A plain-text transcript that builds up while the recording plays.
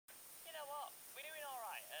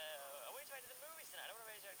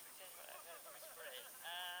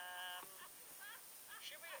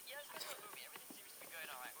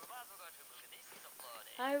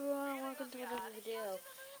Hi everyone, welcome to another video,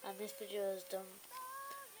 and this video is done.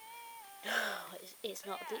 No, it's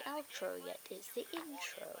not the outro yet, it's the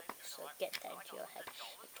intro, so get that into your head.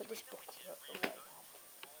 And put this book away now.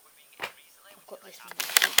 I've got this book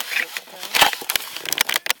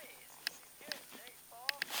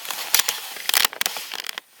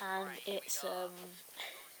and it's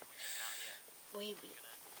wait.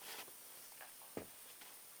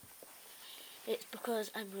 It's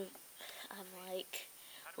because I'm like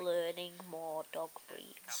learning more dog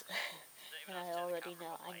breeds. And I already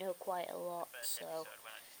know, I know quite a lot, so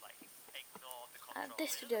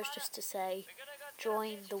this video is just to say,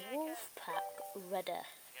 join the wolf pack rader.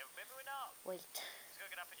 Wait,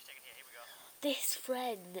 this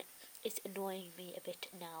friend is annoying me a bit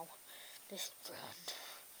now. This friend.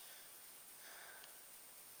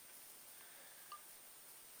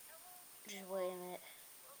 Just wait a minute.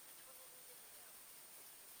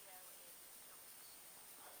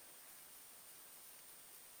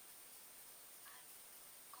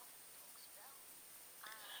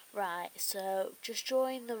 Right, so just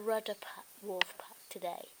join the rader pack, wolf pack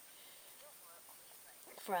today.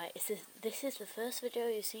 Right, this is the first video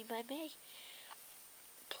you've seen by me.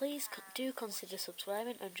 Please do consider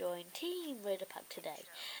subscribing and join Team Rader Pack today,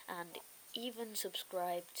 and even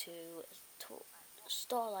subscribe to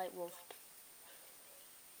Twilight Wolf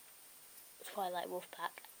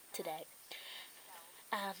Pack today.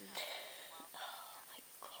 And oh my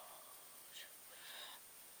god,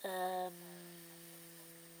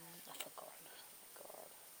 I forgot. Oh my god.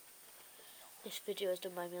 This video is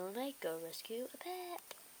done by Milne. Go rescue a pet.